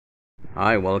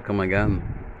Hi, welcome again.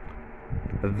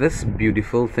 This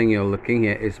beautiful thing you're looking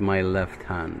here is my left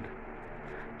hand.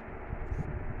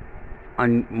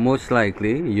 And most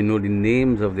likely you know the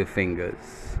names of the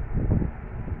fingers.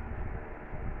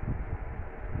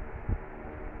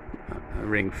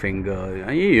 Ring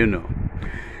finger, you know.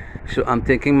 So I'm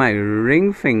taking my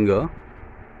ring finger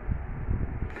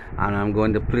and I'm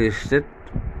going to place it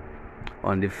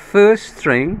on the first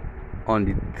string on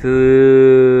the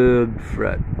third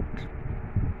fret.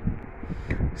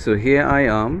 So here I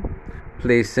am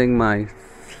placing my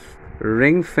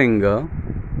ring finger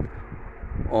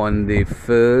on the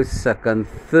first, second,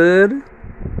 third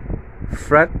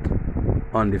fret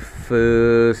on the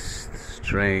first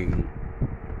string.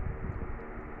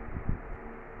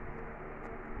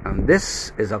 And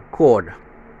this is a chord.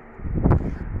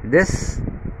 This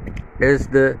is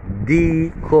the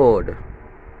D chord.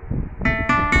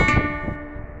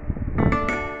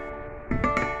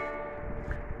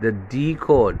 The D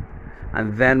chord,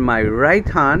 and then my right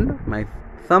hand, my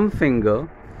thumb finger,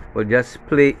 will just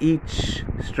play each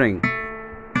string.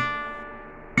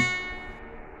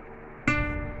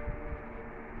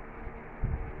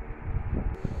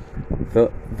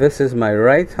 So this is my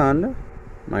right hand,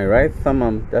 my right thumb,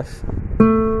 I'm just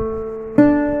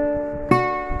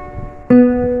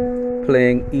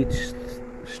playing each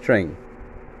string.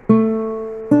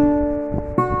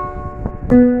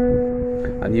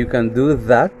 And you can do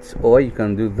that, or you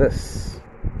can do this.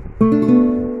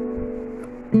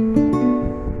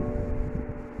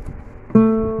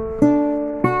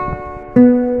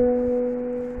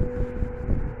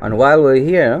 And while we're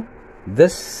here,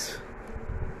 this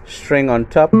string on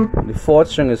top, the fourth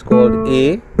string, is called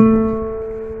A,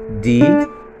 D,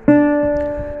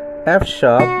 F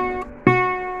sharp,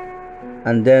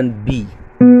 and then B.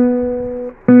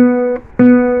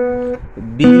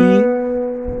 B,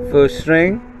 first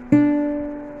string,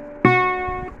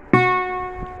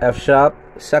 F sharp,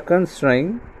 second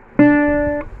string,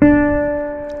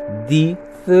 D,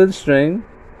 third string,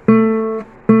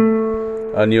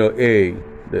 and your A,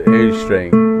 the A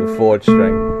string, the fourth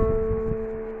string.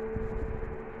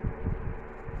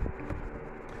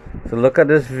 So look at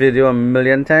this video a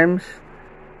million times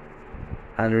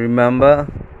and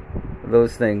remember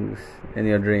those things in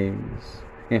your dreams.